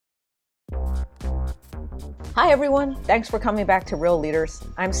Hi, everyone. Thanks for coming back to Real Leaders.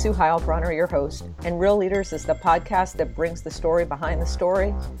 I'm Sue Heilbronner, your host, and Real Leaders is the podcast that brings the story behind the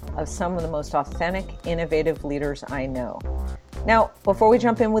story of some of the most authentic, innovative leaders I know. Now, before we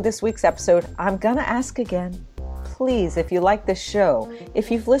jump in with this week's episode, I'm going to ask again, please, if you like this show, if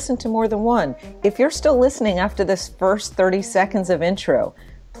you've listened to more than one, if you're still listening after this first 30 seconds of intro,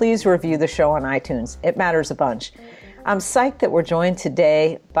 please review the show on iTunes. It matters a bunch. I'm psyched that we're joined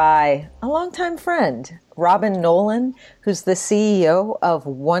today by a longtime friend, Robyn Knowlan, who's the CEO of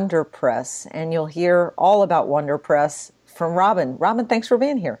WonderPress, and you'll hear all about WonderPress from Robyn. Robyn, thanks for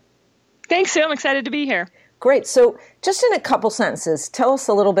being here. Thanks, Sue. I'm excited to be here. Great. So just in a couple sentences, tell us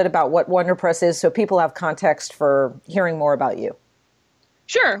a little bit about what WonderPress is so people have context for hearing more about you.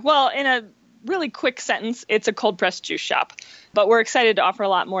 Sure. Well, in a really quick sentence, it's a cold pressed juice shop, but we're excited to offer a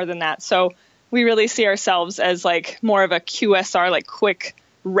lot more than that. So we really see ourselves as like more of a QSR, like quick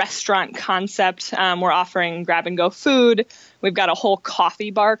restaurant concept. We're offering grab and go food. We've got a whole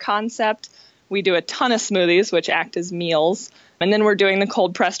coffee bar concept. We do a ton of smoothies, which act as meals. And then we're doing the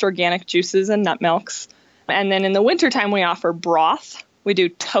cold pressed organic juices and nut milks. And then in the wintertime, we offer broth. We do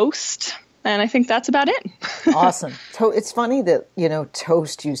toast. And I think that's about it. Awesome. It's funny that,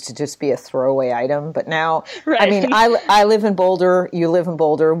 toast used to just be a throwaway item. But now, right. I mean, I live in Boulder. You live in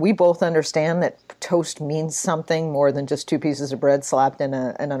Boulder. We both understand that toast means something more than just two pieces of bread slapped in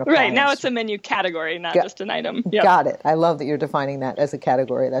an appliance. Right. Now it's a menu category, not just an item. Yep. Got it. I love that you're defining that as a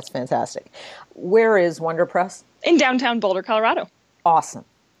category. That's fantastic. Where is WonderPress? In downtown Boulder, Colorado. Awesome.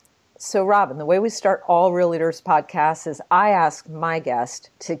 So, Robyn, the way we start all Real Leaders podcasts is I ask my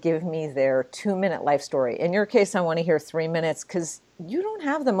guest to give me their 2-minute life story. In your case, I want to hear 3 minutes because you don't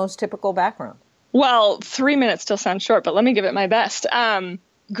have the most typical background. Well, 3 minutes still sounds short, but let me give it my best.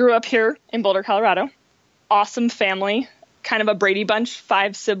 Grew up here in Boulder, Colorado. Awesome family, kind of a Brady Bunch,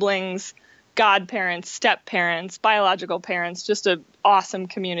 5 siblings, godparents, step-parents, biological parents, just an awesome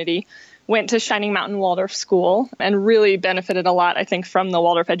community. Went to Shining Mountain Waldorf School and really benefited a lot, I think, from the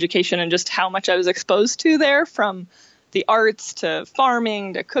Waldorf education and just how much I was exposed to there, from the arts to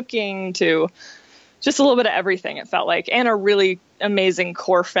farming to cooking to just a little bit of everything, it felt like, and a really amazing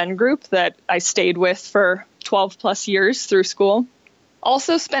core friend group that I stayed with for 12 plus years through school.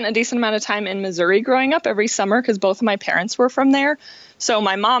 Also spent a decent amount of time in Missouri growing up every summer because both of my parents were from there. So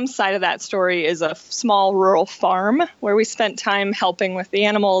my mom's side of that story is a small rural farm where we spent time helping with the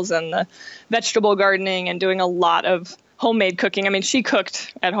animals and the vegetable gardening and doing a lot of homemade cooking. I mean, she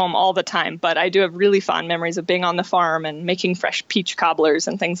cooked at home all the time, but I do have really fond memories of being on the farm and making fresh peach cobblers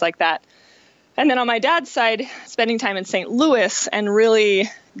and things like that. And then on my dad's side, spending time in St. Louis and really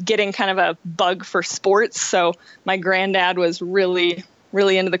getting kind of a bug for sports. So my granddad was really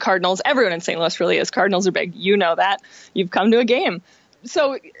into the Cardinals. Everyone in St. Louis really is. Cardinals are big. You know that. You've come to a game.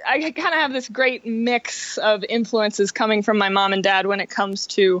 So I kind of have this great mix of influences coming from my mom and dad when it comes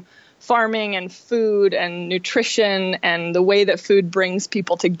to farming and food and nutrition and the way that food brings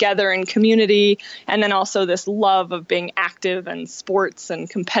people together in community. And then also this love of being active and sports and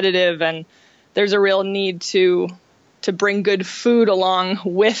competitive. And there's a real need to bring good food along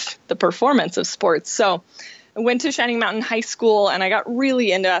with the performance of sports. So I went to Shining Mountain High School and I got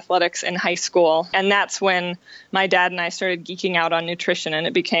really into athletics in high school. And that's when my dad and I started geeking out on nutrition, and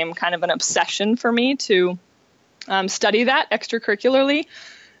it became kind of an obsession for me to study that extracurricularly,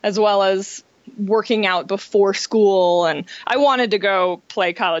 as well as working out before school. And I wanted to go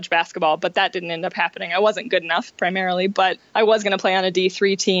play college basketball, but that didn't end up happening. I wasn't good enough primarily, but I was going to play on a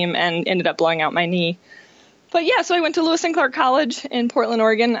D3 team and ended up blowing out my knee. But yeah, so I went to Lewis and Clark College in Portland,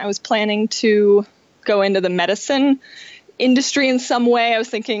 Oregon. I was planning to go into the medicine industry in some way. I was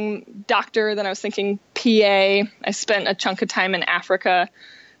thinking doctor, then I was thinking PA. I spent a chunk of time in Africa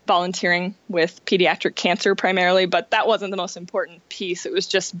volunteering with pediatric cancer primarily, but that wasn't the most important piece. It was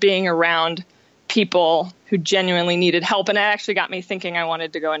just being around people who genuinely needed help. And it actually got me thinking I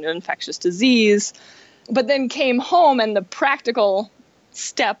wanted to go into infectious disease, but then came home and the practical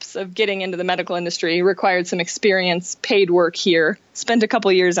steps of getting into the medical industry required some experience, paid work here, spent a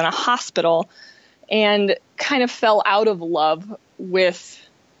couple years in a hospital, and kind of fell out of love with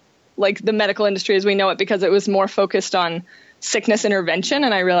like the medical industry as we know it because it was more focused on sickness intervention.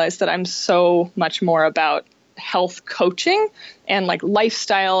 And I realized that I'm so much more about health coaching and like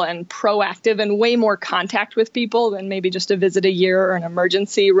lifestyle and proactive and way more contact with people than maybe just a visit a year or an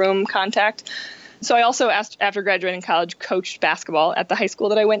emergency room contact. So I also, after graduating college, coached basketball at the high school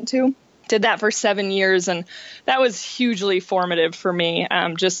that I went to. Did that for 7 years, and that was hugely formative for me.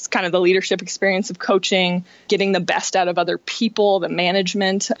 Just kind of the leadership experience of coaching, getting the best out of other people, the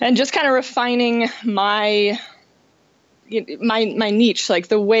management, and just kind of refining my niche, like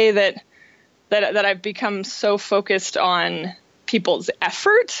the way that that I've become so focused on people's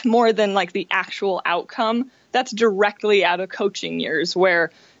effort more than like the actual outcome. That's directly out of coaching years,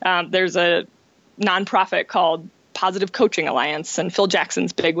 where there's a nonprofit called Positive Coaching Alliance, and Phil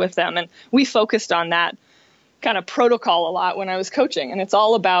Jackson's big with them. And we focused on that kind of protocol a lot when I was coaching. And it's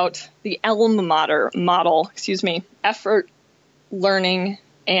all about the model, effort, learning,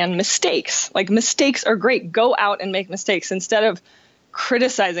 and mistakes. Like, mistakes are great. Go out and make mistakes instead of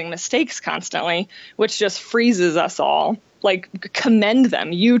criticizing mistakes constantly, which just freezes us all. Like, commend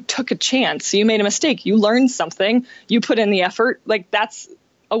them. You took a chance. You made a mistake. You learned something. You put in the effort. Like, that's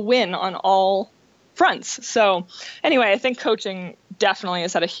a win on all fronts. So anyway, I think coaching definitely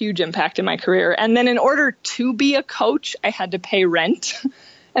has had a huge impact in my career. And then in order to be a coach, I had to pay rent.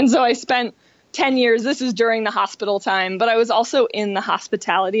 And so I spent 10 years, this is during the hospital time, but I was also in the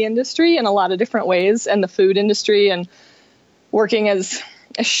hospitality industry in a lot of different ways, and the food industry, and working as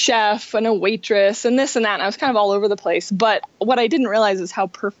a chef and a waitress and this and that. And I was kind of all over the place. But what I didn't realize is how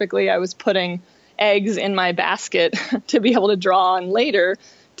perfectly I was putting eggs in my basket to be able to draw on later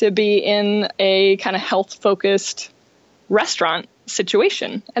to be in a kind of health-focused restaurant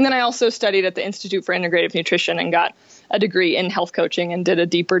situation. And then I also studied at the Institute for Integrative Nutrition and got a degree in health coaching and did a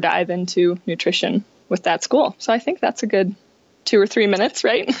deeper dive into nutrition with that school. So I think that's a good 2 or 3 minutes,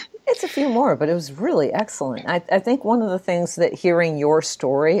 right? It's a few more, but it was really excellent. I think one of the things that hearing your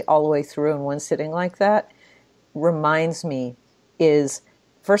story all the way through in one sitting like that reminds me is,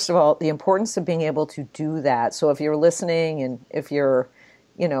 first of all, the importance of being able to do that. So if you're listening and if you're,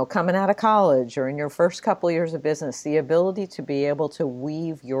 coming out of college or in your first couple of years of business, the ability to be able to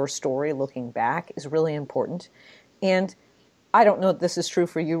weave your story looking back is really important. And I don't know if this is true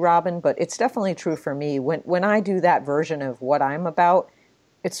for you, Robyn, but it's definitely true for me. When I do that version of what I'm about,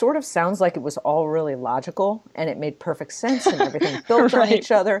 it sort of sounds like it was all really logical and it made perfect sense and everything built right. on each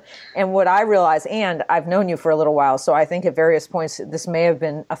other. And what I realized, and I've known you for a little while, so I think at various points this may have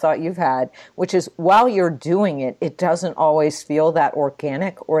been a thought you've had, which is while you're doing it, it doesn't always feel that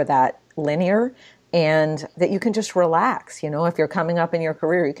organic or that linear, and that you can just relax. If you're coming up in your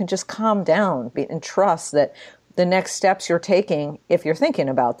career, you can just calm down and trust that the next steps you're taking, if you're thinking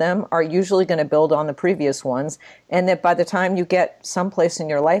about them, are usually going to build on the previous ones, and that by the time you get someplace in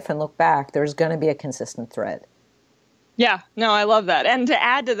your life and look back, there's going to be a consistent thread. Yeah, no, I love that. And to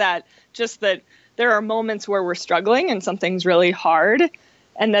add to that, just that there are moments where we're struggling and something's really hard,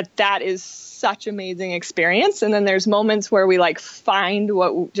 and that is such amazing experience. And then there's moments where we find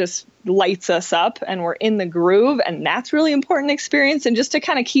what just lights us up and we're in the groove, and that's really important experience. And just to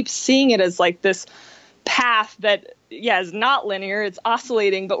kind of keep seeing it as this path that, is not linear, it's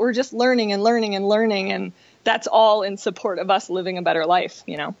oscillating, but we're just learning and learning and learning. And that's all in support of us living a better life,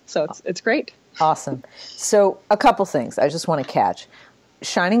 so it's great. Awesome. So a couple things I just want to catch.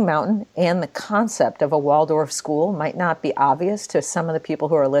 Shining Mountain and the concept of a Waldorf school might not be obvious to some of the people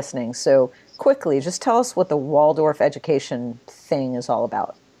who are listening. So quickly, just tell us what the Waldorf education thing is all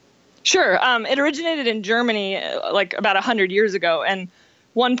about. Sure. It originated in Germany about 100 years ago. And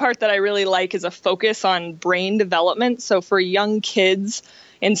one part that I really like is a focus on brain development. So for young kids,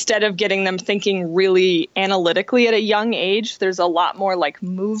 instead of getting them thinking really analytically at a young age, there's a lot more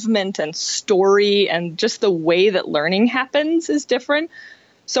movement and story, and just the way that learning happens is different.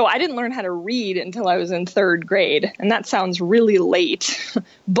 So I didn't learn how to read until I was in 3rd grade. And that sounds really late,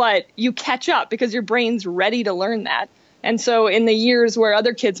 but you catch up because your brain's ready to learn that. And so in the years where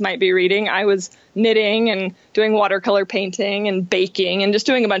other kids might be reading, I was knitting and doing watercolor painting and baking and just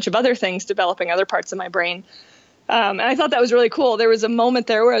doing a bunch of other things, developing other parts of my brain. And I thought that was really cool. There was a moment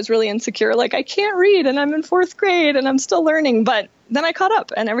there where I was really insecure, I can't read and I'm in 4th grade and I'm still learning. But then I caught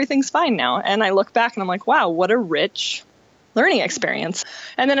up and everything's fine now. And I look back and I'm like, wow, what a rich learning experience.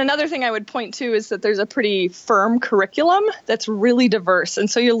 And then another thing I would point to is that there's a pretty firm curriculum that's really diverse. And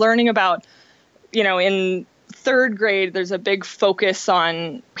so you're learning about, in 3rd grade, there's a big focus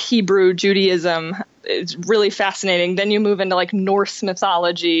on Hebrew, Judaism. It's really fascinating. Then you move into Norse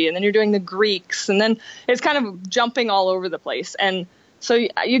mythology, and then you're doing the Greeks, and then it's kind of jumping all over the place. And so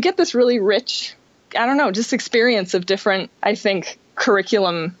you get this really rich, just experience of different, I think,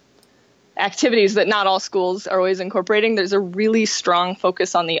 curriculum activities that not all schools are always incorporating. There's a really strong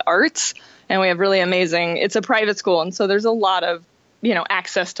focus on the arts, and we have really amazing, it's a private school. And so there's a lot of,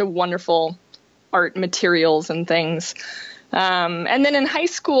 access to wonderful art materials and things. And then in high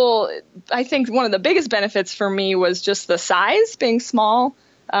school, I think one of the biggest benefits for me was just the size being small,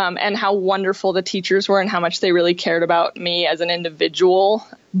 and how wonderful the teachers were and how much they really cared about me as an individual.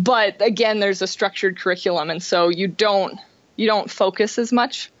 But again, there's a structured curriculum. And so you don't focus as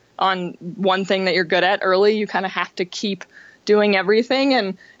much on one thing that you're good at early. You kind of have to keep doing everything.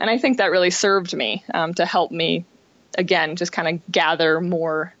 And I think that really served me to help me, again, just kind of gather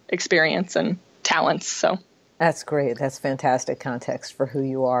more experience and talents. So that's great. That's fantastic context for who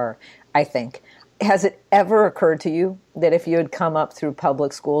you are, I think. Has it ever occurred to you that if you had come up through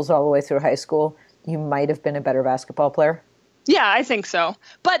public schools all the way through high school, you might have been a better basketball player? Yeah, I think so.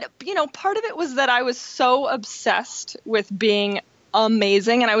 But, part of it was that I was so obsessed with being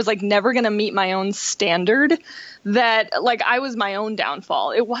amazing and I was like never going to meet my own standard that like I was my own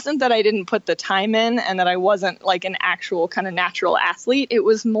downfall. It wasn't that I didn't put the time in and that I wasn't like an actual kind of natural athlete. It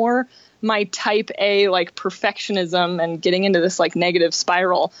was more my type A like perfectionism and getting into this like negative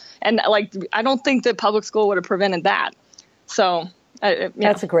spiral. And like I don't think that public school would have prevented that. So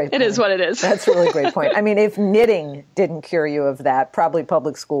that's a great point. It is what it is. That's a really great point. I mean, if knitting didn't cure you of that, probably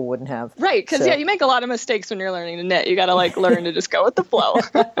public school wouldn't have. Right. Because, you make a lot of mistakes when you're learning to knit. You got to, like, learn to just go with the flow.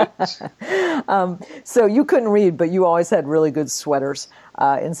 So you couldn't read, but you always had really good sweaters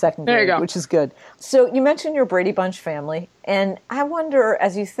in second grade, which is good. So you mentioned your Brady Bunch family. And I wonder,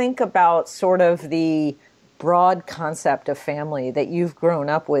 as you think about sort of the broad concept of family that you've grown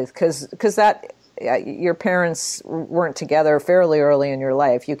up with, because that... your parents weren't together fairly early in your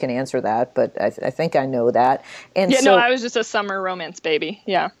life. You can answer that, but I think I know that. And I was just a summer romance baby.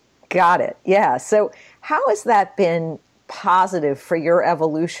 Yeah. Got it. Yeah. So how has that been positive for your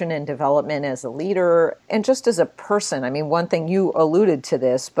evolution and development as a leader and just as a person? I mean, one thing you alluded to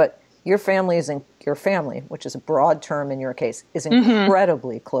this, but your family, which is a broad term in your case, is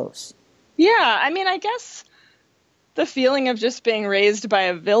incredibly close. Yeah. I mean, I guess the feeling of just being raised by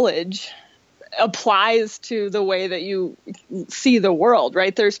a village applies to the way that you see the world,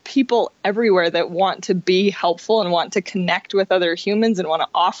 right? There's people everywhere that want to be helpful and want to connect with other humans and want to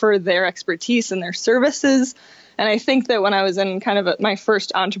offer their expertise and their services. And I think that when I was in kind of my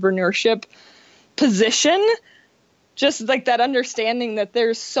first entrepreneurship position, just like that understanding that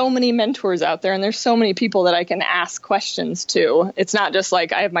there's so many mentors out there and there's so many people that I can ask questions to. It's not just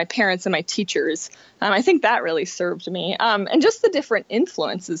like I have my parents and my teachers. I think that really served me. And just the different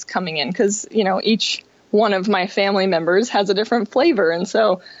influences coming in because, each one of my family members has a different flavor. And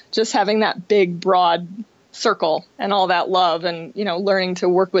so just having that big, broad circle and all that love and, learning to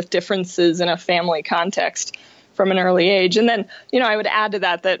work with differences in a family context from an early age. And then, I would add to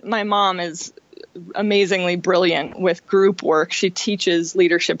that my mom is amazingly brilliant with group work. She teaches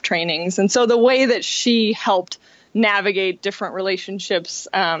leadership trainings. And so the way that she helped navigate different relationships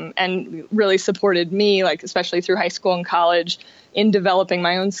and really supported me, like especially through high school and college in developing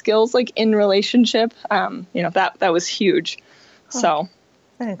my own skills, like in relationship, that was huge. So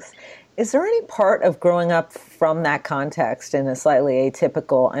thanks. Is there any part of growing up from that context in a slightly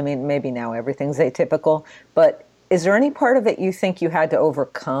atypical, I mean, maybe now everything's atypical, but is there any part of it you think you had to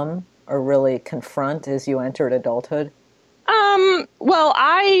overcome or really confront as you entered adulthood? Well,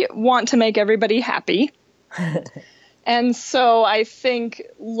 I want to make everybody happy. And so I think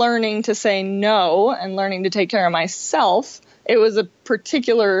learning to say no and learning to take care of myself, it was a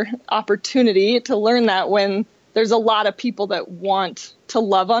particular opportunity to learn that when there's a lot of people that want to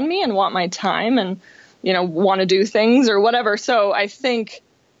love on me and want my time and, want to do things or whatever. So I think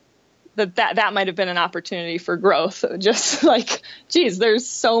that might have been an opportunity for growth. Just like, geez, there's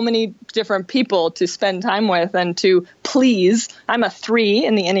so many different people to spend time with and to please. I'm a 3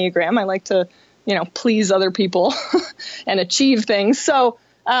 in the Enneagram. I like to, please other people and achieve things. So,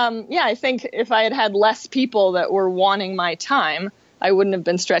 I think if I had had less people that were wanting my time, I wouldn't have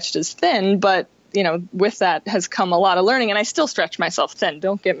been stretched as thin. But, with that has come a lot of learning. And I still stretch myself thin,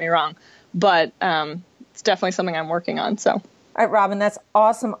 don't get me wrong. But it's definitely something I'm working on. So. All right, Robyn, that's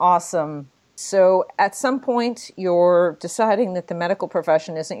awesome. So at some point, you're deciding that the medical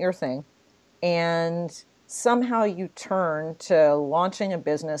profession isn't your thing, and somehow you turn to launching a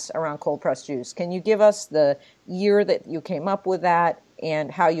business around cold-pressed juice. Can you give us the year that you came up with that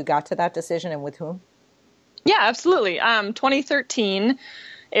and how you got to that decision and with whom? Yeah, absolutely. 2013,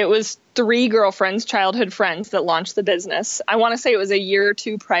 it was 3 girlfriends, childhood friends, that launched the business. I want to say it was a year or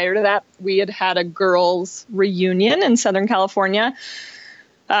 2 prior to that. We had a girls' reunion in Southern California,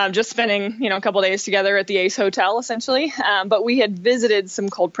 just spending, a couple days together at the Ace Hotel, essentially. But we had visited some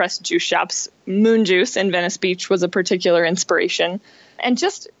cold-pressed juice shops. Moon Juice in Venice Beach was a particular inspiration. And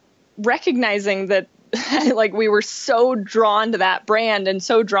just recognizing that, we were so drawn to that brand and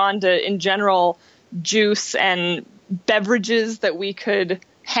so drawn to, in general, juice and beverages that we could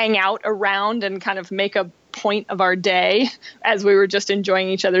hang out around and kind of make a point of our day as we were just enjoying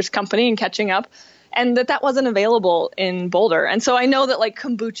each other's company and catching up. and that wasn't available in Boulder. And so I know that like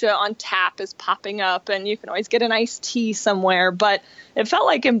kombucha on tap is popping up and you can always get an iced tea somewhere. But it felt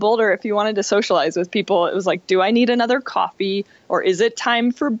like in Boulder, if you wanted to socialize with people, it was like, do I need another coffee or is it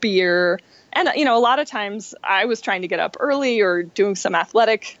time for beer? And, you know, a lot of times I was trying to get up early or doing some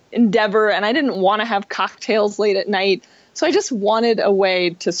athletic endeavor and I didn't want to have cocktails late at night. So I just wanted a way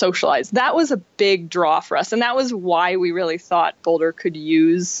to socialize. That was a big draw for us. And that was why we really thought Boulder could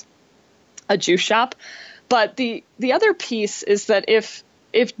use a juice shop. But the other piece is that if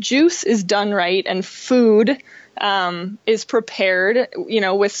juice is done right and food is prepared, you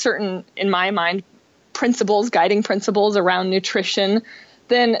know, with certain, in my mind, guiding principles around nutrition,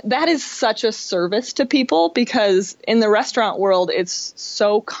 then that is such a service to people, because in the restaurant world, it's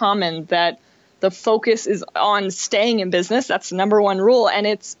so common that the focus is on staying in business. That's the number one rule. And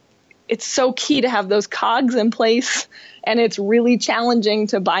it's so key to have those cogs in place. And it's really challenging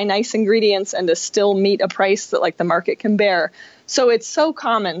to buy nice ingredients and to still meet a price that like the market can bear. So it's so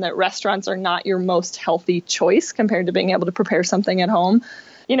common that restaurants are not your most healthy choice compared to being able to prepare something at home.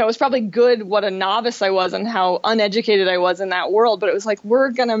 You know, it was probably good what a novice I was and how uneducated I was in that world. But it was like, we're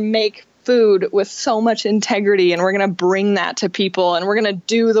going to make food with so much integrity and we're going to bring that to people and we're going to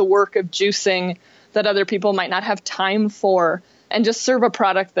do the work of juicing that other people might not have time for, and just serve a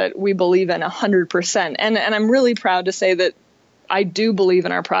product that we believe in 100%. And I'm really proud to say that I do believe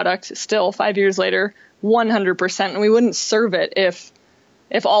in our product still 5 years later, 100%. And we wouldn't serve it if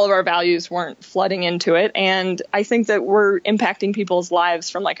all of our values weren't flooding into it. And I think that we're impacting people's lives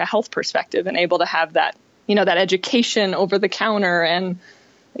from like a health perspective and able to have that, you know, that education over the counter and,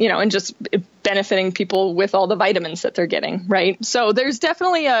 you know, and just benefiting people with all the vitamins that they're getting. Right. So there's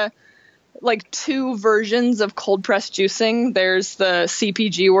definitely like two versions of cold press juicing. There's the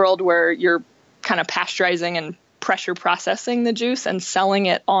CPG world where you're kind of pasteurizing and pressure processing the juice and selling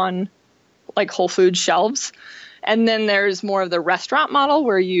it on like Whole Foods shelves. And then there's more of the restaurant model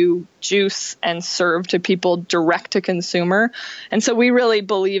where you juice and serve to people direct to consumer. And so we really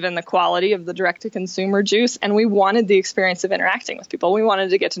believe in the quality of the direct to consumer juice. And we wanted the experience of interacting with people. We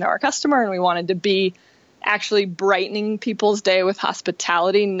wanted to get to know our customer and we wanted to be actually brightening people's day with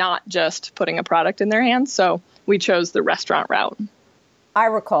hospitality, not just putting a product in their hands. So we chose the restaurant route. I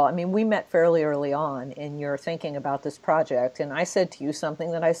recall, I mean, we met fairly early on in your thinking about this project. And I said to you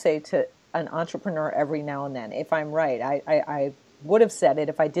something that I say to an entrepreneur every now and then. If I'm right, I would have said it.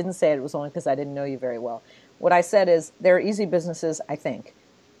 If I didn't say it, it was only because I didn't know you very well. What I said is there are easy businesses, I think,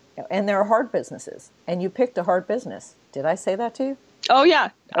 and there are hard businesses. And you picked a hard business. Did I say that to you? Oh, yeah.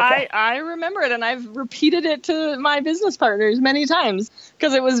 Okay. I remember it, and I've repeated it to my business partners many times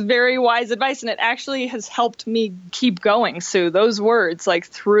because it was very wise advice, and it actually has helped me keep going, Sue. Those words, like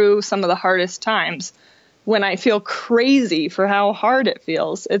through some of the hardest times, when I feel crazy for how hard it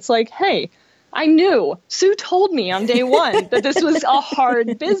feels, it's like, hey, I knew. Sue told me on day one that this was a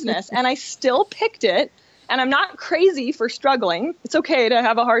hard business, and I still picked it, and I'm not crazy for struggling. It's okay to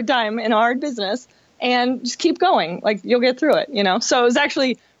have a hard time in a hard business. And just keep going. Like, you'll get through it, you know? So it was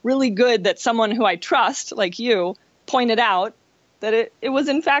actually really good that someone who I trust, like you, pointed out that it was,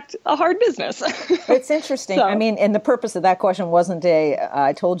 in fact, a hard business. It's interesting. So, I mean, and the purpose of that question wasn't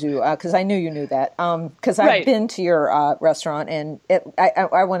I told you, because I knew you knew that. Because I've been to your restaurant, and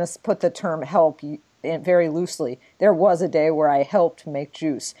I want to put the term help in very loosely. There was a day where I helped make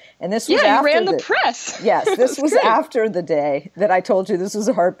juice. And this was after you ran the press. Yes, this was great. After the day that I told you this was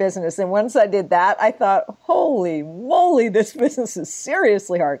a hard business. And once I did that, I thought, holy moly, this business is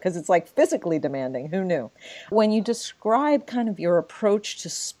seriously hard, because it's like physically demanding. Who knew? When you describe kind of your approach to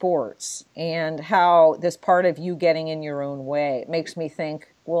sports and how this part of you getting in your own way, it makes me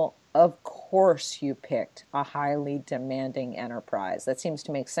think, well, of course you picked a highly demanding enterprise. That seems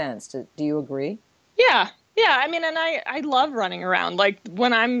to make sense. Do you agree? Yeah. I mean, and I love running around. Like,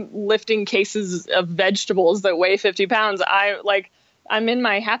 when I'm lifting cases of vegetables that weigh 50 pounds, I'm in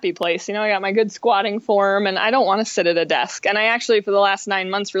my happy place. You know, I got my good squatting form, and I don't want to sit at a desk. And I actually, for the last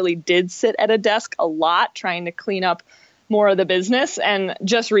 9 months, really did sit at a desk a lot, trying to clean up more of the business. And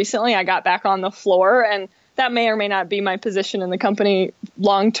just recently, I got back on the floor, and that may or may not be my position in the company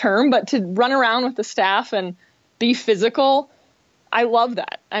long term, but to run around with the staff and be physical, I love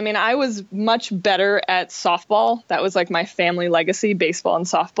that. I mean, I was much better at softball. That was like my family legacy, baseball and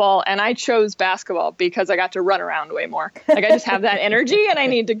softball. And I chose basketball because I got to run around way more. Like, I just have that energy and I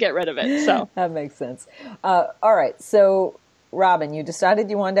need to get rid of it. So that makes sense. All right. So, Robyn, you decided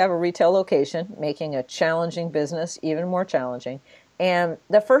you wanted to have a retail location, making a challenging business even more challenging. And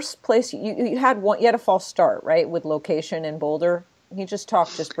the first place you had a false start, right, with location in Boulder. Can you just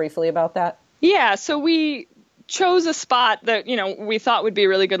talk just briefly about that? Yeah. So we chose a spot that, we thought would be a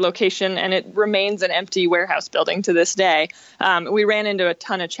really good location, and it remains an empty warehouse building to this day. We ran into a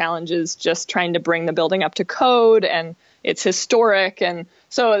ton of challenges just trying to bring the building up to code, and it's historic. And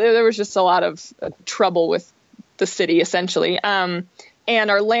so there was just a lot of trouble with the city, essentially.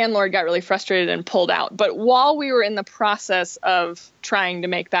 And our landlord got really frustrated and pulled out. But while we were in the process of trying to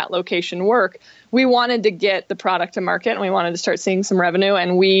make that location work, we wanted to get the product to market, and we wanted to start seeing some revenue.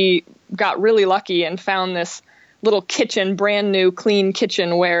 And we got really lucky and found this little kitchen, brand new, clean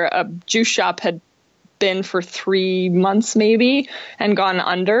kitchen where a juice shop had been for 3 months maybe and gone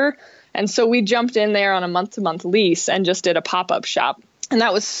under. And so we jumped in there on a month-to-month lease and just did a pop-up shop. And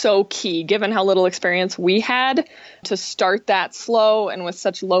that was so key, given how little experience we had, to start that slow and with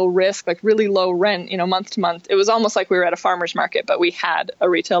such low risk, like really low rent, month to month. It was almost like we were at a farmer's market, but we had a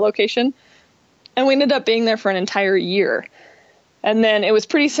retail location. And we ended up being there for an entire year. And then it was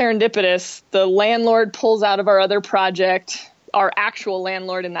pretty serendipitous. The landlord pulls out of our other project. Our actual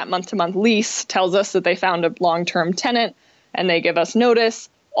landlord in that month-to-month lease tells us that they found a long-term tenant, and they give us notice,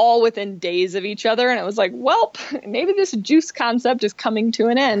 all within days of each other. And it was like, well, maybe this juice concept is coming to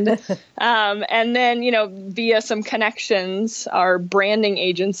an end. And then, via some connections, our branding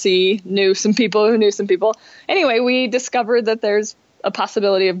agency knew some people who knew some people. Anyway, we discovered that there's a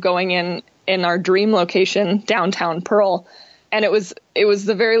possibility of going in our dream location, downtown Pearl. And it was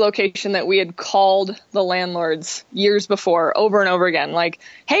the very location that we had called the landlords years before, over and over again. Like,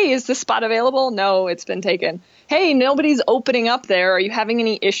 hey, is this spot available? No, it's been taken. Hey, nobody's opening up there. Are you having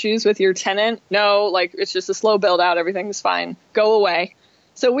any issues with your tenant? No, like, it's just a slow build out. Everything's fine. Go away.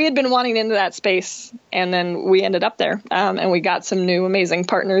 So we had been wanting into that space, and then we ended up there. And we got some new amazing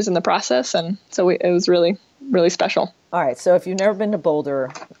partners in the process. And so it was really, really special. All right. So if you've never been to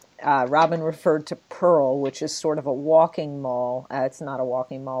Boulder, Robyn referred to Pearl, which is sort of a walking mall. It's not a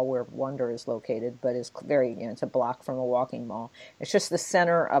walking mall where Wonder is located, but it's it's a block from a walking mall. It's just the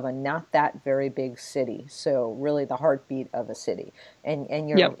center of a not that very big city. So really the heartbeat of a city. And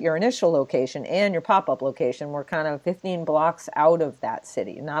your initial location and your pop-up location were kind of 15 blocks out of that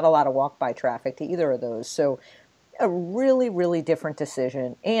city. Not a lot of walk-by traffic to either of those. So a really, really different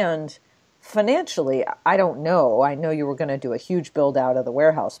decision. And financially, I don't know. I know you were going to do a huge build out of the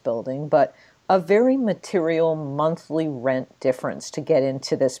warehouse building, but a very material monthly rent difference to get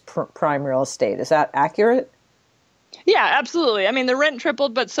into this prime real estate. Is that accurate? Yeah, absolutely. I mean, the rent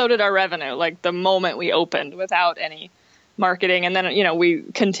tripled, but so did our revenue, like the moment we opened without any marketing. And then, we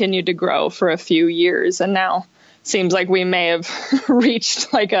continued to grow for a few years. And now seems like we may have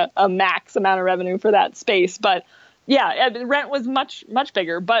reached like a max amount of revenue for that space. But yeah, rent was much, much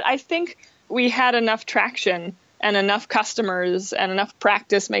bigger. But I think we had enough traction and enough customers and enough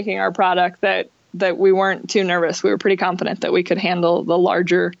practice making our product that we weren't too nervous. We were pretty confident that we could handle the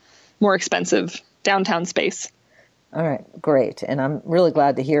larger, more expensive downtown space. All right, great. And I'm really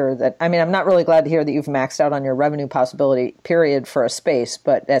glad to hear that. I mean, I'm not really glad to hear that you've maxed out on your revenue possibility period for a space,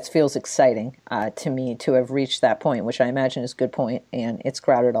 but that feels exciting to me to have reached that point, which I imagine is a good point, and it's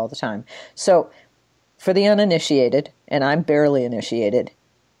crowded all the time. So for the uninitiated, and I'm barely initiated,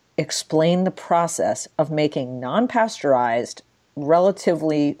 explain the process of making non-pasteurized,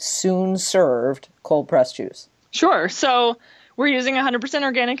 relatively soon served cold pressed juice. Sure. So we're using 100%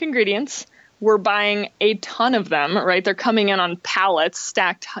 organic ingredients. We're buying a ton of them, right? They're coming in on pallets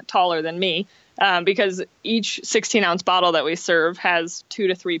stacked taller than me because each 16-ounce bottle that we serve has 2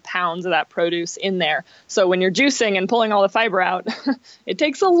 to 3 pounds of that produce in there. So when you're juicing and pulling all the fiber out, it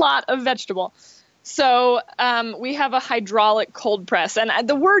takes a lot of vegetable. So we have a hydraulic cold press, and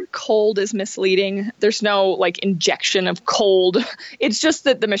the word cold is misleading. There's no like injection of cold. It's just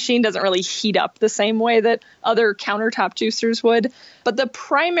that the machine doesn't really heat up the same way that other countertop juicers would. But the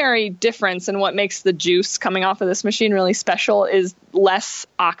primary difference in what makes the juice coming off of this machine really special is less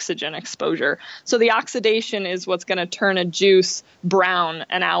oxygen exposure. So the oxidation is what's going to turn a juice brown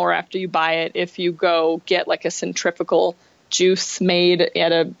an hour after you buy it if you go get like a centrifugal juice made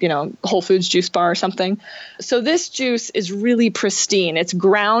at a, Whole Foods juice bar or something. So this juice is really pristine. It's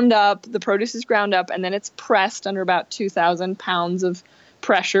ground up, the produce is ground up, and then it's pressed under about 2,000 pounds of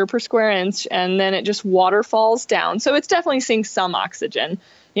pressure per square inch, and then it just waterfalls down. So it's definitely seeing some oxygen,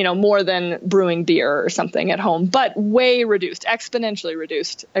 more than brewing beer or something at home, but way reduced, exponentially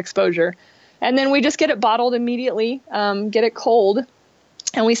reduced exposure. And then we just get it bottled immediately, get it cold,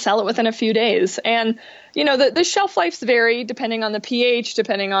 and we sell it within a few days. And, the shelf lives vary depending on the pH,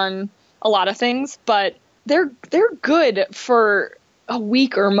 depending on a lot of things, but they're good for a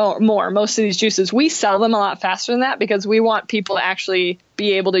week or more. Most of these juices, we sell them a lot faster than that because we want people to actually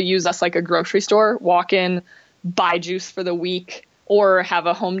be able to use us like a grocery store, walk in, buy juice for the week, or have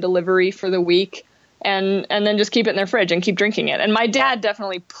a home delivery for the week. and then just keep it in their fridge and keep drinking it. And my dad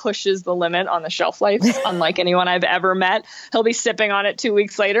definitely pushes the limit on the shelf life, unlike anyone I've ever met. He'll be sipping on it 2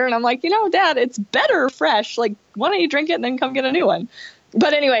 weeks later, and I'm like, Dad, it's better fresh. Like, why don't you drink it and then come get a new one?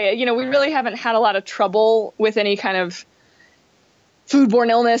 But anyway, we really haven't had a lot of trouble with any kind of foodborne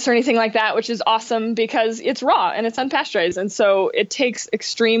illness or anything like that, which is awesome because it's raw and it's unpasteurized. And so it takes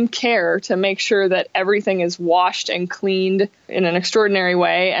extreme care to make sure that everything is washed and cleaned in an extraordinary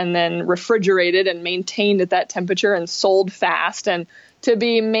way and then refrigerated and maintained at that temperature and sold fast. And to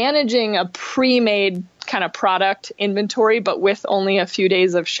be managing a pre-made kind of product inventory, but with only a few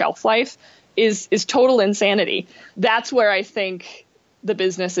days of shelf life is total insanity. That's where I think the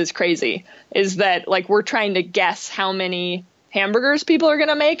business is crazy, is that like we're trying to guess how many hamburgers people are going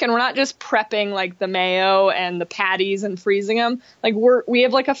to make, and we're not just prepping like the mayo and the patties and freezing them. Like we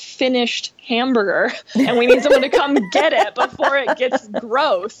have like a finished hamburger and we need someone to come get it before it gets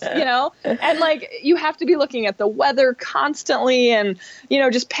gross, and like you have to be looking at the weather constantly and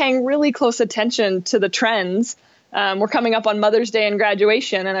just paying really close attention to the trends. We're coming up on Mother's Day and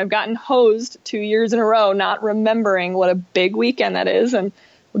graduation, and I've gotten hosed 2 years in a row not remembering what a big weekend that is. And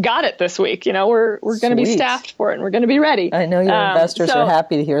we got it this week. We're going to be staffed for it, and we're going to be ready. I know your investors are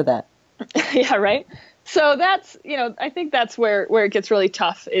happy to hear that. Yeah, right. So that's, I think that's where it gets really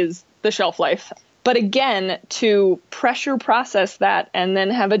tough, is the shelf life. But again, to pressure process that and then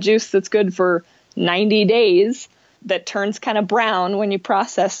have a juice that's good for 90 days that turns kind of brown when you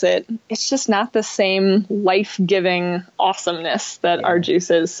process it, it's just not the same life-giving awesomeness that our juice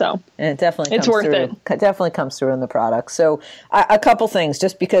is. So and it definitely it's comes worth through. it. It definitely comes through in the product. So a couple things,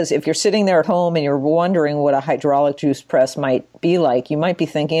 just because if you're sitting there at home and you're wondering what a hydraulic juice press might be like, you might be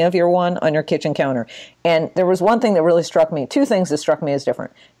thinking of your one on your kitchen counter. And there was one thing that really struck me, two things that struck me as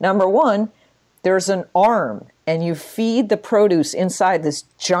different. Number one, there's an arm, and you feed the produce inside this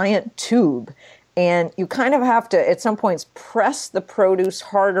giant tube. And you kind of have to, at some points, press the produce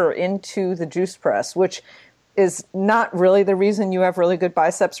harder into the juice press, which is not really the reason you have really good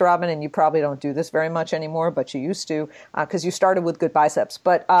biceps, Robyn, and you probably don't do this very much anymore, but you used to, because you started with good biceps.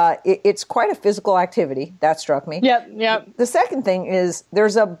 But it's quite a physical activity. That struck me. Yep. The second thing is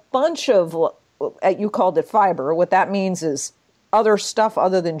there's a bunch of, you called it fiber. What that means is other stuff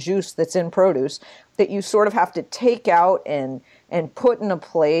other than juice that's in produce that you sort of have to take out and put in a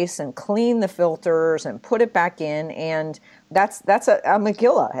place and clean the filters and put it back in. And that's a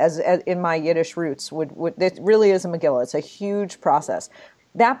megillah, as in my Yiddish roots. It really is a megillah. It's a huge process.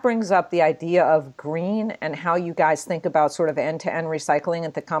 That brings up the idea of green and how you guys think about sort of end-to-end recycling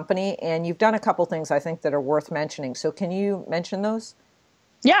at the company. And you've done a couple things I think that are worth mentioning. So can you mention those?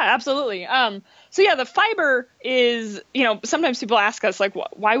 Yeah, absolutely. So yeah, the fiber is, sometimes people ask us like,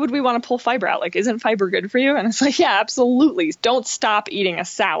 why would we want to pull fiber out? Like, isn't fiber good for you? And it's like, yeah, absolutely. Don't stop eating a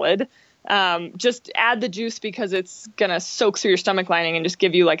salad. Just add the juice because it's going to soak through your stomach lining and just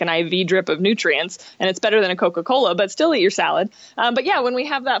give you like an IV drip of nutrients. And it's better than a Coca-Cola, but still eat your salad. But yeah, when we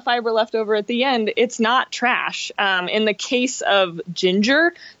have that fiber left over at the end, it's not trash. In the case of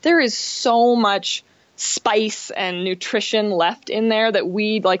ginger, there is so much spice and nutrition left in there that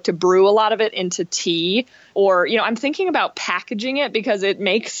we like to brew a lot of it into tea. Or, I'm thinking about packaging it because it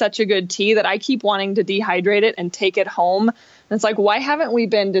makes such a good tea that I keep wanting to dehydrate it and take it home. And it's like, why haven't we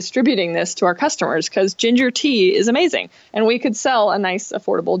been distributing this to our customers? Because ginger tea is amazing and we could sell a nice,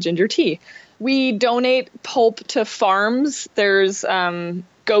 affordable ginger tea. We donate pulp to farms. There's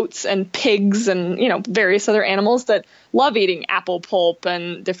goats and pigs and, various other animals that love eating apple pulp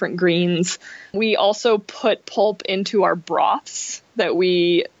and different greens. We also put pulp into our broths that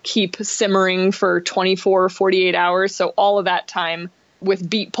we keep simmering for 24 or 48 hours. So all of that time with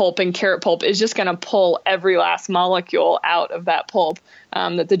beet pulp and carrot pulp is just going to pull every last molecule out of that pulp,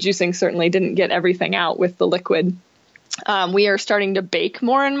 that the juicing certainly didn't get everything out with the liquid. We are starting to bake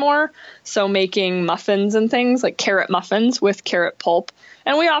more and more. So making muffins and things like carrot muffins with carrot pulp.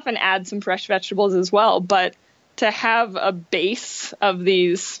 And we often add some fresh vegetables as well. But to have a base of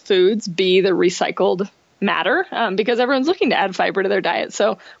these foods be the recycled matter, because everyone's looking to add fiber to their diet.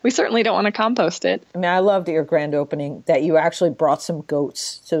 So we certainly don't want to compost it. I mean, I loved at your grand opening that you actually brought some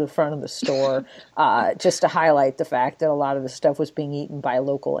goats to the front of the store just to highlight the fact that a lot of the stuff was being eaten by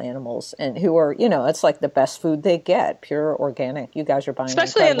local animals and who are, it's like the best food they get, pure organic. You guys are buying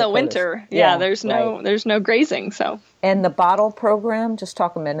especially in the winter. Yeah, there's no grazing. So. And the bottle program, just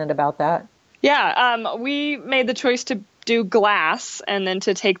talk a minute about that. Yeah, we made the choice to do glass and then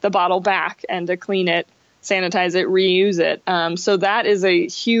to take the bottle back and to clean it, sanitize it, reuse it. So that is a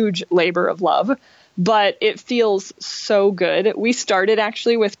huge labor of love, but it feels so good. We started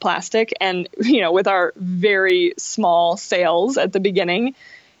actually with plastic and, with our very small sales at the beginning,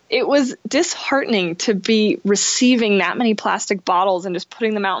 it was disheartening to be receiving that many plastic bottles and just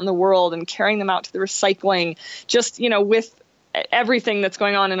putting them out in the world and carrying them out to the recycling, just, with everything that's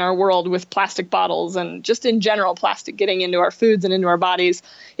going on in our world with plastic bottles and just in general, plastic getting into our foods and into our bodies.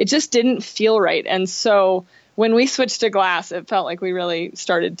 It just didn't feel right. And so when we switched to glass, it felt like we really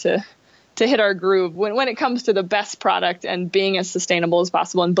started to hit our groove when it comes to the best product and being as sustainable as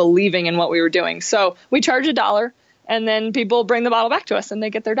possible and believing in what we were doing. So we charge $1 and then people bring the bottle back to us and they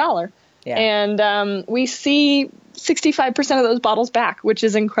get their $1. Yeah. And we see 65% of those bottles back, which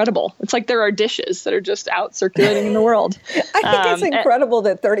is incredible. It's like there are dishes that are just out circulating in the world. I think it's incredible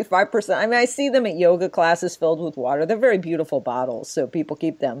that 35%, I mean, I see them at yoga classes filled with water. They're very beautiful bottles, so people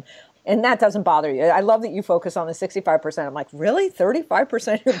keep them. And that doesn't bother you. I love that you focus on the 65%. I'm like, really?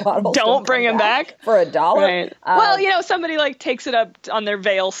 35% of your bottles don't bring them back for $1? Right. Well, somebody like takes it up on their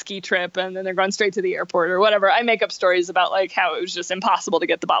Vail ski trip and then they're going straight to the airport or whatever. I make up stories about like how it was just impossible to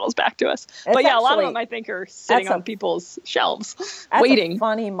get the bottles back to us. But yeah, a lot of them I think are sitting on people's shelves waiting.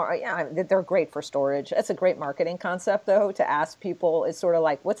 Funny, they're great for storage. That's a great marketing concept though, to ask people. It's sort of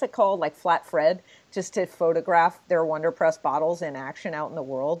like, what's it called? Like Flat Fred. Just to photograph their Wonder Press bottles in action out in the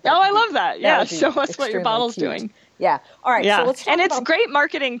world. I love that. Yeah, show us what your bottle's doing. Yeah. All right. Yeah. So let's talk and it's great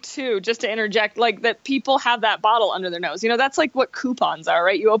marketing too, just to interject, like that people have that bottle under their nose. That's like what coupons are,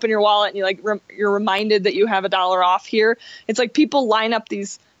 right? You open your wallet and you you're reminded that you have $1 off here. It's like people line up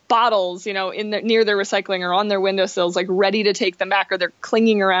these bottles, near their recycling or on their windowsills, like ready to take them back, or they're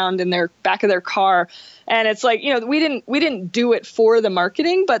clinging around in their back of their car. And it's like, we didn't do it for the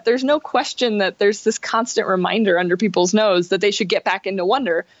marketing, but there's no question that there's this constant reminder under people's nose that they should get back into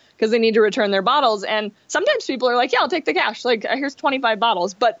Wonder because they need to return their bottles. And sometimes people are like, yeah, I'll take the cash. Like, here's 25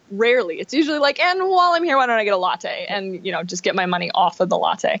 bottles, but rarely. It's usually like, and while I'm here, why don't I get a latte and, just get my money off of the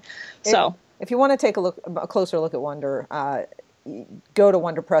latte. So if you want to take a closer look at Wonder, go to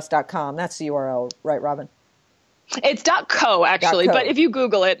wonderpress.com. That's the URL, right, Robyn? It's .co actually, .co. But if you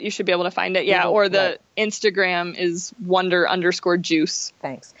Google it, you should be able to find it. Yeah, or the Instagram is Wonder_juice.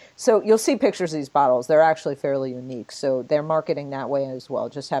 Thanks. So you'll see pictures of these bottles. They're actually fairly unique. So they're marketing that way as well,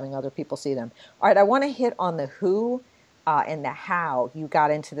 just having other people see them. All right, I want to hit on the who and the how you got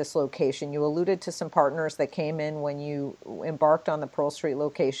into this location. You alluded to some partners that came in when you embarked on the Pearl Street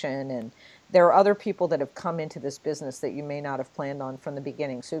location, and there are other people that have come into this business that you may not have planned on from the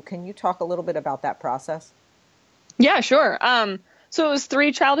beginning. So can you talk a little bit about that process? Yeah, sure. So it was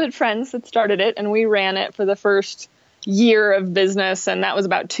 3 childhood friends that started it, and we ran it for the first year of business, and that was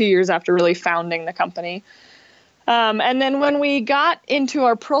about 2 years after really founding the company. And then when we got into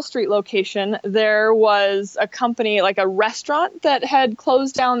our Pearl Street location, there was a company, like a restaurant that had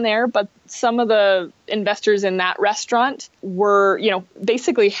closed down there, but some of the investors in that restaurant were,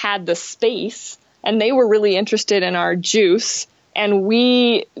 basically had the space, and they were really interested in our juice. And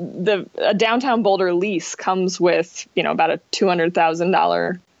a downtown Boulder lease comes with, about a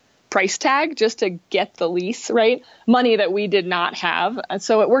 $200,000 price tag just to get the lease, right? Money that we did not have. And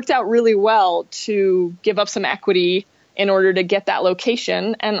so it worked out really well to give up some equity in order to get that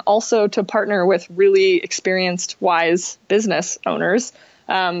location, and also to partner with really experienced, wise business owners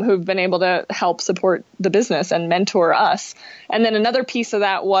who've been able to help support the business and mentor us. And then another piece of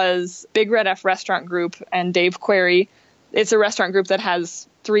that was Big Red F Restaurant Group and Dave Query. It's a restaurant group that has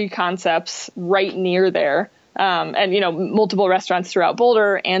 3 concepts right near there. And, multiple restaurants throughout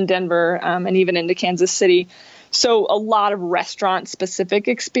Boulder and Denver, and even into Kansas City. So a lot of restaurant specific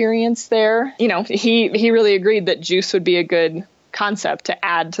experience there. He really agreed that juice would be a good concept to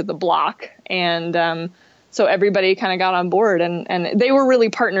add to the block. And so everybody kind of got on board, and they were really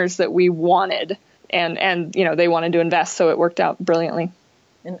partners that we wanted, and they wanted to invest. So it worked out brilliantly.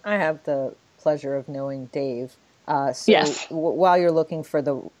 And I have the pleasure of knowing Dave. Yes. While you're looking for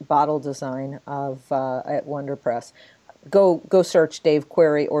the bottle design of at Wonder Press, go search Dave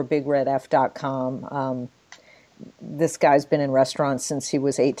Query or BigRedF.com. This guy's been in restaurants since he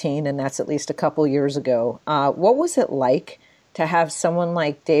was 18, and that's at least a couple years ago. What was it like to have someone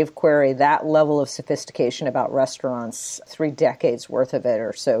like Dave Query, that level of sophistication about restaurants, 3 decades worth of it,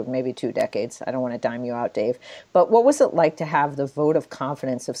 or so, maybe 2 decades? I don't want to dime you out, Dave. But what was it like to have the vote of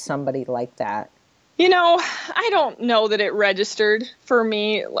confidence of somebody like that? I don't know that it registered for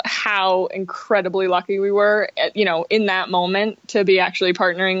me how incredibly lucky we were, in that moment to be actually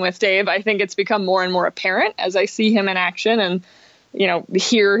partnering with Dave. I think it's become more and more apparent as I see him in action and,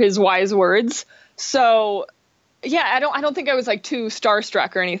 hear his wise words. So, yeah, I don't think I was like too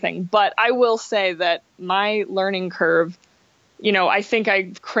starstruck or anything, but I will say that my learning curve I think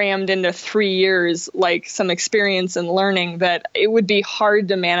I crammed into 3 years, like some experience and learning that it would be hard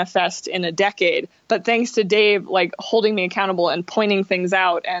to manifest in a decade. But thanks to Dave, like holding me accountable and pointing things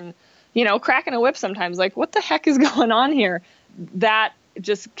out and, cracking a whip sometimes, like, what the heck is going on here? That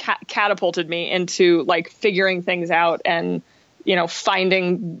just catapulted me into like figuring things out and,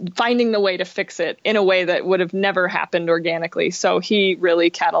 finding the way to fix it in a way that would have never happened organically. So he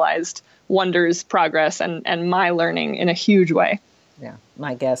really catalyzed Wonder's progress and my learning in a huge way. Yeah,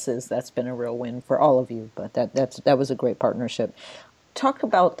 my guess is that's been a real win for all of you, but that was a great partnership. Talk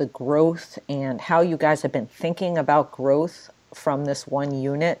about the growth and how you guys have been thinking about growth from this one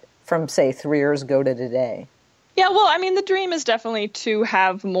unit from, say, 3 years ago to today. Yeah, well, I mean, the dream is definitely to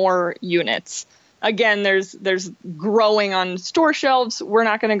have more units. Again, there's growing on store shelves. We're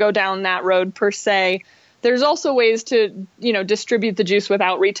not going to go down that road per se. There's also ways to, distribute the juice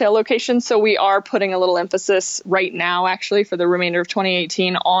without retail locations. So we are putting a little emphasis right now, actually, for the remainder of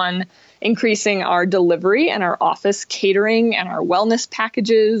 2018 on increasing our delivery and our office catering and our wellness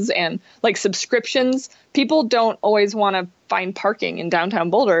packages and like subscriptions. People don't always want to find parking in downtown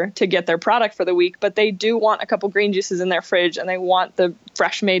Boulder to get their product for the week, but they do want a couple green juices in their fridge and they want the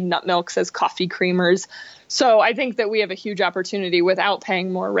fresh made nut milks as coffee creamers. So I think that we have a huge opportunity without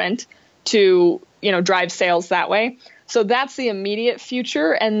paying more rent to, drive sales that way. So that's the immediate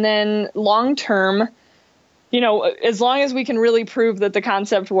future. And then long term, as long as we can really prove that the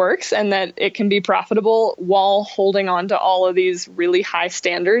concept works and that it can be profitable while holding on to all of these really high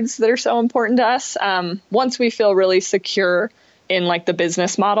standards that are so important to us, once we feel really secure in like the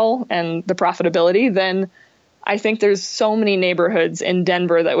business model and the profitability, then I think there's so many neighborhoods in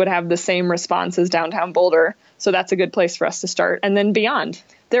Denver that would have the same response as downtown Boulder. So that's a good place for us to start. And then beyond,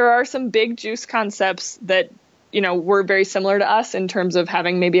 there are some big juice concepts that, were very similar to us in terms of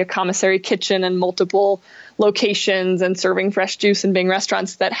having maybe a commissary kitchen and multiple locations and serving fresh juice and being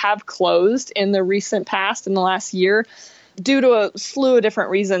restaurants that have closed in the recent past in the last year due to a slew of different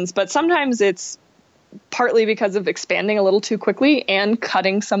reasons. But sometimes it's partly because of expanding a little too quickly and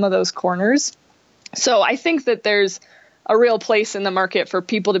cutting some of those corners. So I think that there's a real place in the market for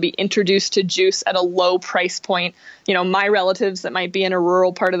people to be introduced to juice at a low price point. My relatives that might be in a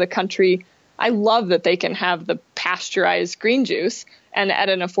rural part of the country, I love that they can have the pasteurized green juice and at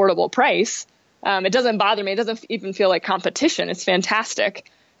an affordable price. It doesn't bother me. It doesn't even feel like competition. It's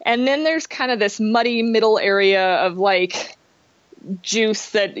fantastic. And then there's kind of this muddy middle area of like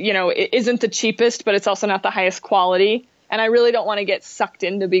juice that, it isn't the cheapest, but it's also not the highest quality. And I really don't want to get sucked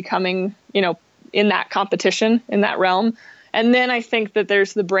into becoming, in that competition, in that realm. And then I think that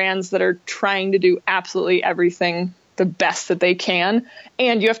there's the brands that are trying to do absolutely everything the best that they can.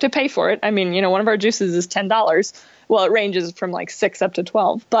 And you have to pay for it. I mean, one of our juices is $10. Well, it ranges from like $6 up to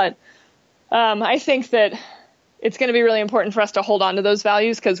 $12. But I think that it's going to be really important for us to hold on to those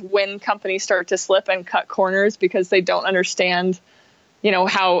values because when companies start to slip and cut corners because they don't understand,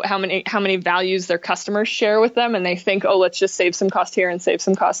 how many values their customers share with them and they think, oh, let's just save some cost here and save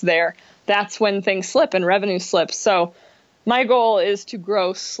some cost there. That's when things slip and revenue slips. So my goal is to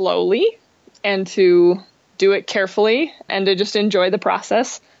grow slowly and to do it carefully and to just enjoy the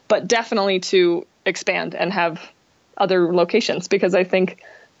process, but definitely to expand and have other locations because I think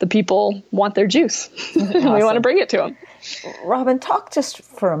the people want their juice. Awesome. We want to bring it to them. Robyn, talk just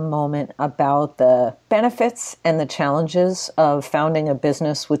for a moment about the benefits and the challenges of founding a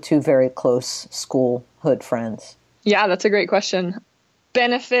business with two very close schoolhood friends. Yeah, that's a great question.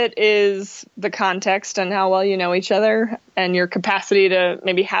 Benefit is the context and how well you know each other and your capacity to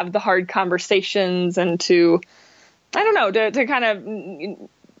maybe have the hard conversations and to kind of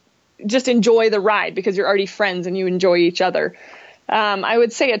just enjoy the ride because you're already friends and you enjoy each other. I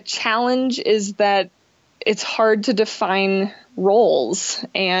would say a challenge is that it's hard to define roles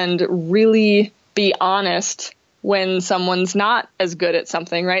and really be honest when someone's not as good at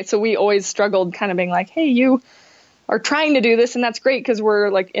something, right? So we always struggled kind of being like, hey, you are trying to do this and that's great because we're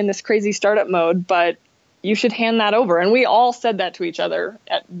like in this crazy startup mode, but you should hand that over. And we all said that to each other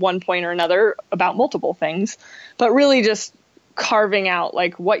at one point or another about multiple things, but really just carving out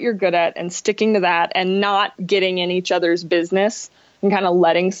like what you're good at and sticking to that and not getting in each other's business and kind of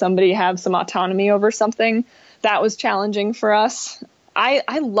letting somebody have some autonomy over something. That was challenging for us.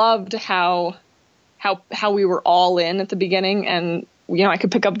 I loved how we were all in at the beginning and I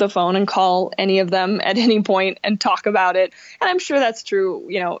could pick up the phone and call any of them at any point and talk about it. And I'm sure that's true,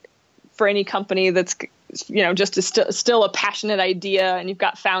 for any company that's, just still a passionate idea and you've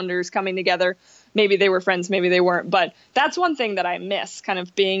got founders coming together. Maybe they were friends, maybe they weren't. But that's one thing that I miss, kind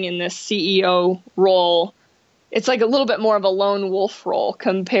of being in this CEO role it's like a little bit more of a lone wolf role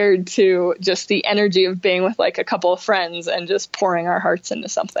compared to just the energy of being with like a couple of friends and just pouring our hearts into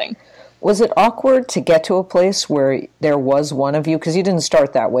something. Was it awkward to get to a place where there was one of you, because you didn't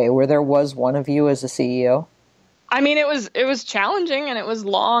start that way, where there was one of you as a CEO? I mean, it was challenging, and it was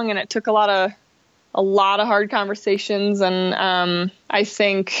long, and it took a lot of hard conversations, and I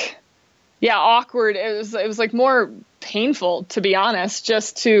think, yeah, awkward. It was like more painful, to be honest,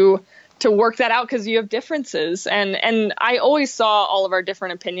 just to work that out, because you have differences, and I always saw all of our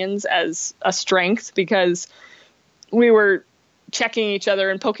different opinions as a strength, because we were checking each other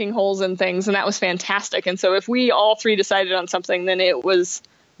and poking holes in things, and that was fantastic. And so if we all three decided on something, then it was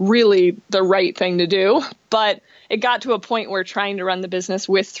really the right thing to do. But it got to a point where trying to run the business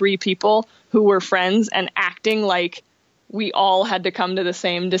with three people who were friends and acting like we all had to come to the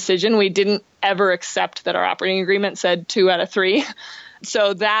same decision. We didn't ever accept that our operating agreement said 2 out of 3.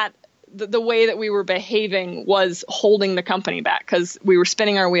 So that the way that we were behaving was holding the company back, because we were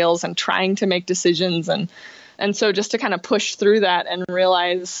spinning our wheels and trying to make decisions. And so just to kind of push through that and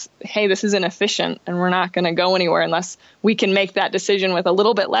realize, hey, this is inefficient and we're not going to go anywhere unless we can make that decision with a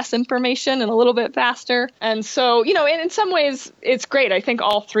little bit less information and a little bit faster. And so, in some ways, it's great. I think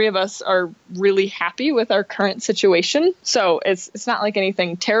all three of us are really happy with our current situation. So it's not like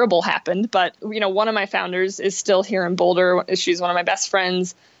anything terrible happened. But, one of my founders is still here in Boulder. She's one of my best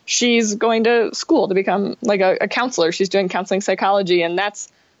friends. She's going to school to become like a counselor. She's doing counseling psychology, and that's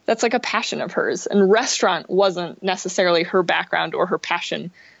like a passion of hers. And restaurant wasn't necessarily her background or her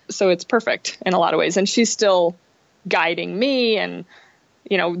passion. So it's perfect in a lot of ways. And she's still guiding me and,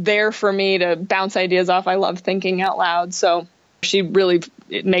 there for me to bounce ideas off. I love thinking out loud. So she really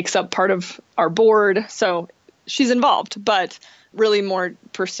makes up part of our board. So she's involved, but really more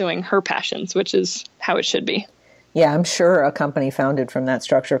pursuing her passions, which is how it should be. Yeah, I'm sure a company founded from that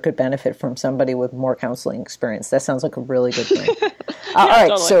structure could benefit from somebody with more counseling experience. That sounds like a really good thing. All right,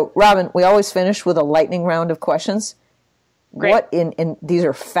 totally. So Robyn, we always finish with a lightning round of questions. Great. What in these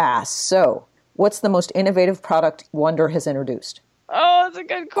are fast. So, what's the most innovative product Wonder has introduced? Oh, that's a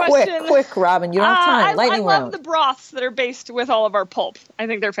good question. Quick, Robyn. You don't have time. Lightning round. I love the broths that are based with all of our pulp. I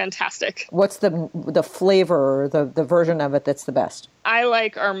think they're fantastic. What's the flavor or the version of it that's the best? I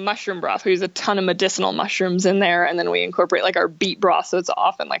like our mushroom broth. We use a ton of medicinal mushrooms in there, and then we incorporate like our beet broth, so it's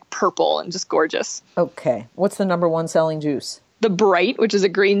often like purple and just gorgeous. Okay. What's the number one selling juice? The Bright, which is a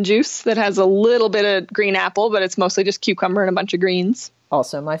green juice that has a little bit of green apple, but it's mostly just cucumber and a bunch of greens.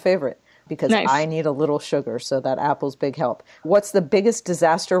 Also my favorite, because nice. I need a little sugar, so that apple's big help. What's the biggest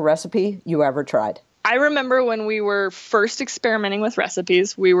disaster recipe you ever tried? I remember when we were first experimenting with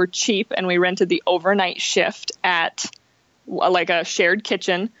recipes, we were cheap and we rented the overnight shift at like a shared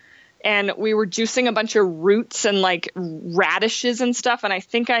kitchen. And we were juicing a bunch of roots and like radishes and stuff. And I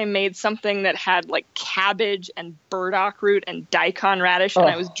think I made something that had like cabbage and burdock root and daikon radish. And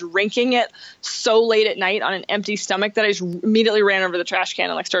I was drinking it so late at night on an empty stomach that I just immediately ran over the trash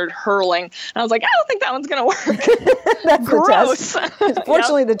can and like started hurling. And I was like, I don't think that one's going to work. That's gross. The test.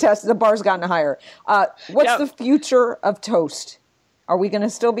 Fortunately, the bar's gotten higher. What's the future of toast? Are we going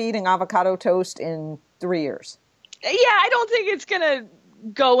to still be eating avocado toast in 3 years? Yeah, I don't think it's going to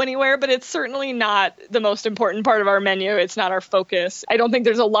go anywhere, but it's certainly not the most important part of our menu. It's not our focus. I don't think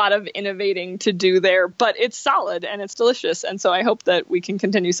there's a lot of innovating to do there, but it's solid and it's delicious. And so I hope that we can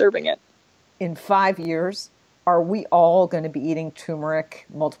continue serving it. In 5 years, are we all going to be eating turmeric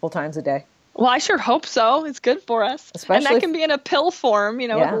multiple times a day? Well, I sure hope so. It's good for us. Especially and that can be in a pill form, with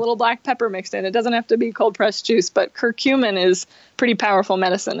a little black pepper mixed in. It doesn't have to be cold pressed juice, but curcumin is pretty powerful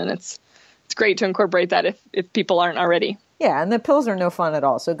medicine, and it's great to incorporate that if people aren't already. Yeah, and the pills are no fun at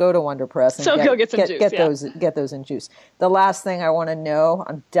all. So go to Wonder Press and go get some juice. Get those in juice. The last thing I want to know,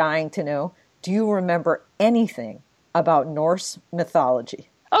 I'm dying to know, do you remember anything about Norse mythology?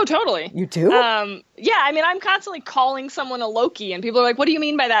 Oh, totally. You do? Yeah, I mean, I'm constantly calling someone a Loki, and people are like, what do you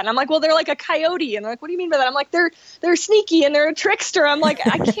mean by that? And I'm like, well, they're like a coyote. And they're like, what do you mean by that? I'm like, they're sneaky and they're a trickster. I'm like,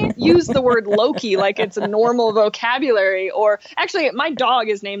 I can't use the word Loki like it's a normal vocabulary. Or actually, my dog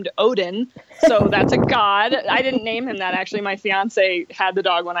is named Odin, so that's a god. I didn't name him that, actually. My fiance had the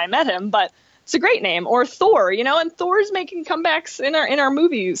dog when I met him, but it's a great name. Or Thor, and Thor's making comebacks in our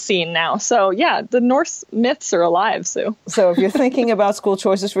movie scene now. So yeah, the Norse myths are alive, Sue. So if you're thinking about school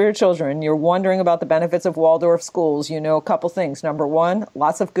choices for your children, you're wondering about the benefits of Waldorf schools, a couple things. Number one,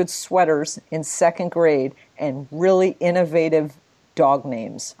 lots of good sweaters in second grade and really innovative dog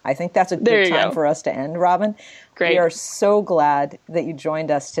names. I think that's a good time for us to end, Robyn. Great. We are so glad that you joined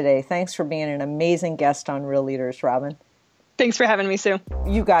us today. Thanks for being an amazing guest on Real Leaders, Robyn. Thanks for having me, Sue.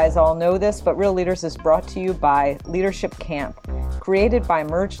 You guys all know this, but Real Leaders is brought to you by Leadership Camp. Created by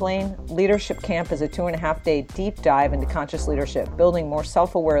Merge Lane, Leadership Camp is a 2.5-day deep dive into conscious leadership, building more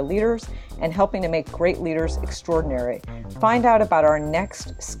self-aware leaders and helping to make great leaders extraordinary. Find out about our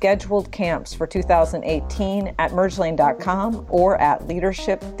next scheduled camps for 2018 at mergelane.com or at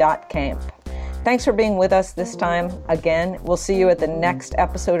leadership.camp. Thanks for being with us this time. Again, we'll see you at the next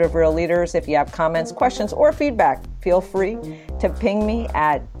episode of Real Leaders. If you have comments, questions, or feedback, feel free to ping me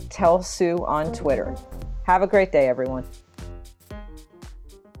at Tell Sue on Twitter. Have a great day, everyone.